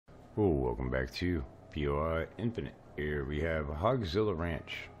Welcome back to POI Infinite. Here we have Hogzilla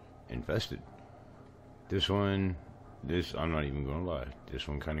Ranch infested. I'm not even gonna lie, this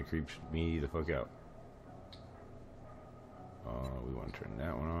one kind of creeps me the fuck out. We want to turn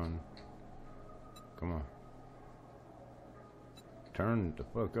that one on. Come on. Turn the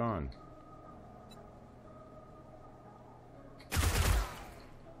fuck on.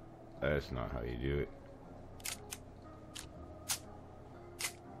 That's not how you do it.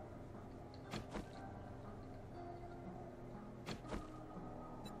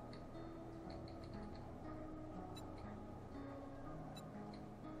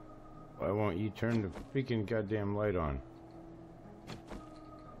 Why won't you turn the freaking goddamn light on?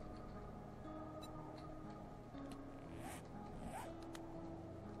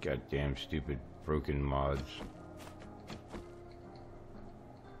 Goddamn stupid broken mods.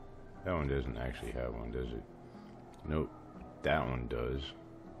 That one doesn't actually have one, does it? Nope, that one does.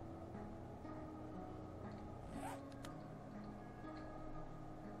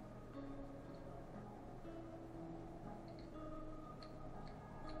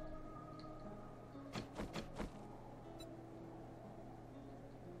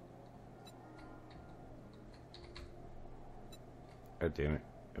 God damn it,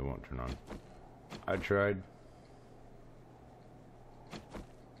 it won't turn on. I tried.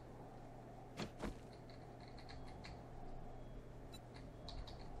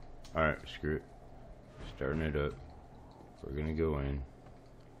 Alright, screw it. Starting it up. We're gonna go in.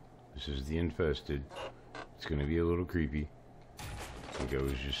 This is the infested. It's gonna be a little creepy. I think I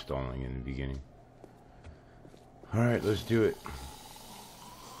was just stalling in the beginning. Alright, let's do it.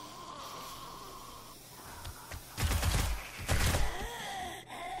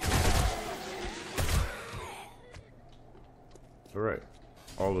 Alright,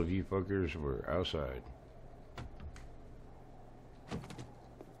 all of you fuckers were outside.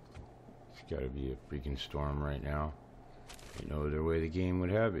 It's gotta be a freaking storm right now. Ain't no other way the game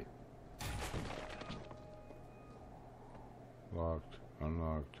would have it. Locked,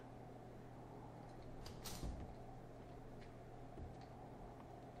 unlocked.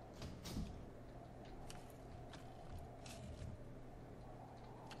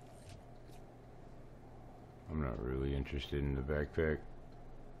 I'm not really interested in the backpack.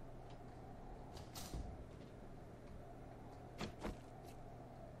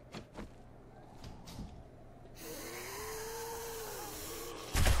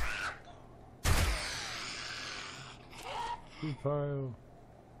 Food pile.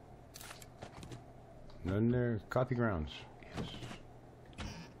 None there. Coffee grounds. Yes.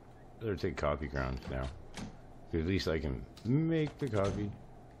 Better take coffee grounds now. At least I can make the coffee.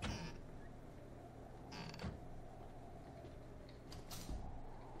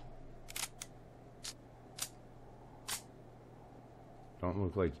 Don't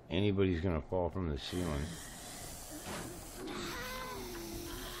look like anybody's gonna fall from the ceiling.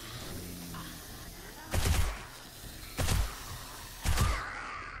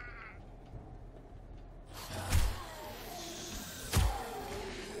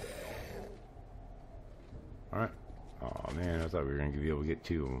 Alright. Oh man, I thought we were gonna be able to get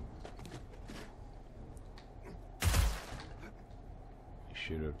two of them.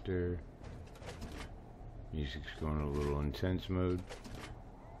 Shit up there. Music's going a little intense mode.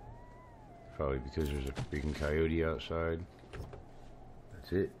 Probably because there's a freaking coyote outside.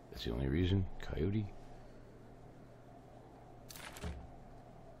 That's it. That's the only reason. Coyote.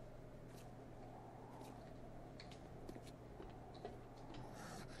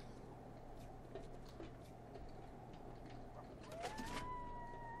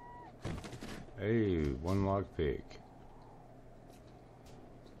 Hey, one lockpick.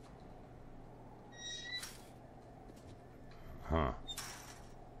 Huh.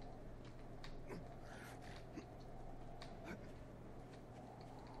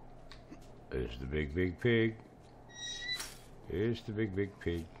 There's the big pig. Here's the big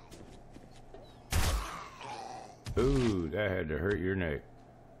pig. Ooh, that had to hurt your neck.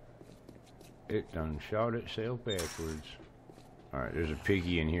 It done shot itself backwards. Alright, there's a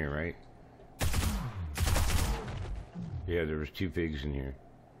piggy in here, right? Yeah, there was two pigs in here.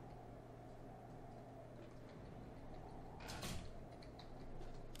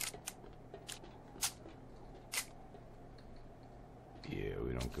 Yeah,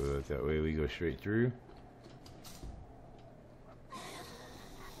 we don't go that way, we go straight through.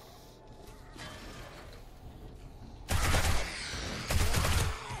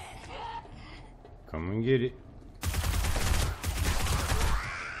 Come and get it.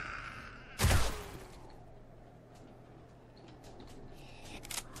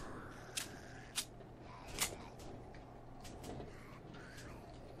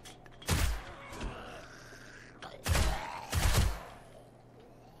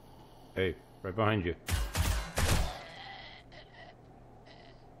 Hey, right behind you.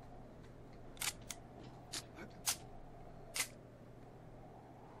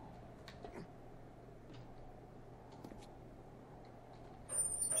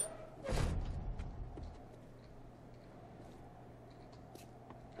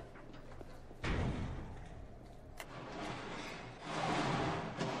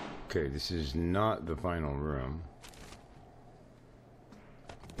 Okay, this is not the final room.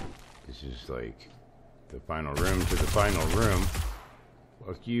 This is like the final room to the final room.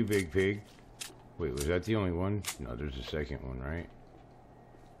 Fuck you, big pig. Wait, was that the only one? No, there's a second one, right?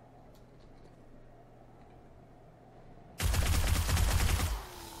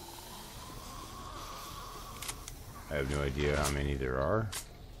 I have no idea how many there are.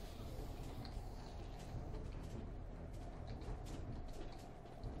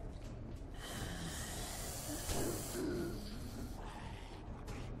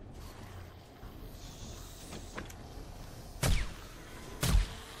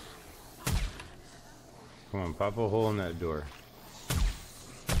 Come on, pop a hole in that door.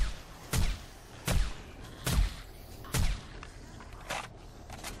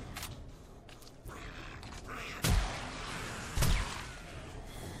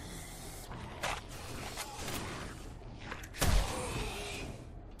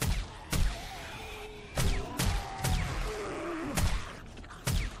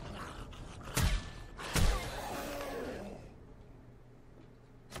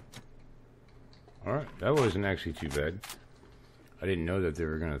 Alright, that wasn't actually too bad. I didn't know that they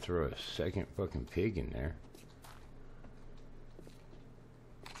were going to throw a second fucking pig in there.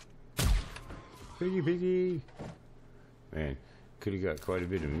 Piggy, piggy! Man, could have got quite a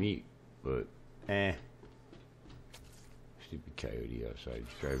bit of meat, but stupid coyote outside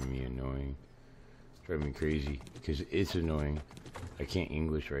is driving me annoying. Driving me crazy, because it's annoying. I can't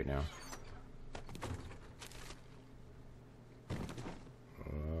English right now.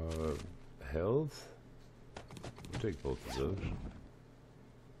 Health? I'll take both of those.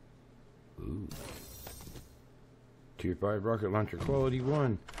 Ooh. Tier 5 rocket launcher quality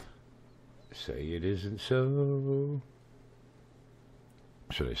 1. Say it isn't so.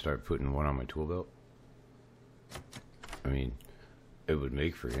 Should I start putting one on my tool belt? I mean, it would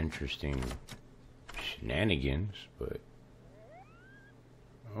make for interesting shenanigans, but...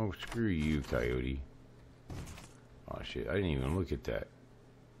 Oh, screw you, coyote. Oh shit, I didn't even look at that.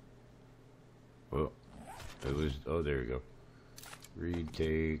 Well, it was, oh, there we go. Read,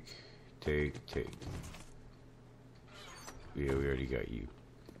 take. Yeah, we already got you.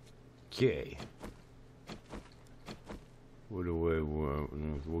 Okay. What do I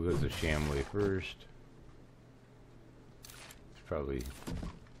want? We'll go to the Shamway first. It's probably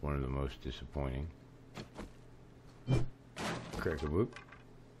one of the most disappointing. Crack a whoop.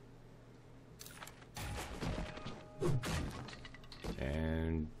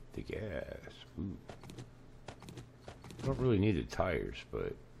 And the gas. Ooh. Don't really need the tires,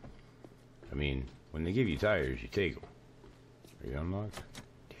 but I mean, when they give you tires, you take them. Are you unlocked?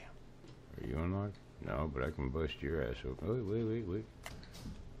 Damn. Are you unlocked? No, but I can bust your ass open. Wait.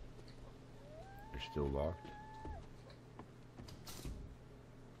 They're still locked.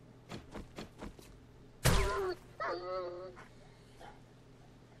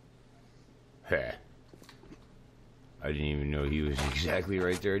 Ha. I didn't even know he was exactly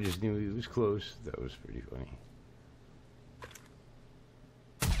right there. I just knew he was close. That was pretty funny.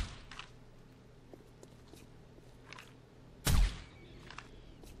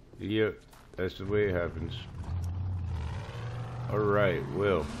 Yep, that's the way it happens. Alright,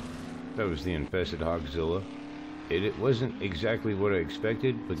 well, that was the infested Hogzilla. It wasn't exactly what I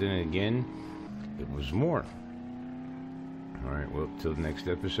expected, but then again, it was more. Alright, well, till the next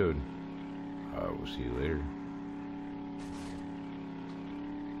episode. We'll see you later.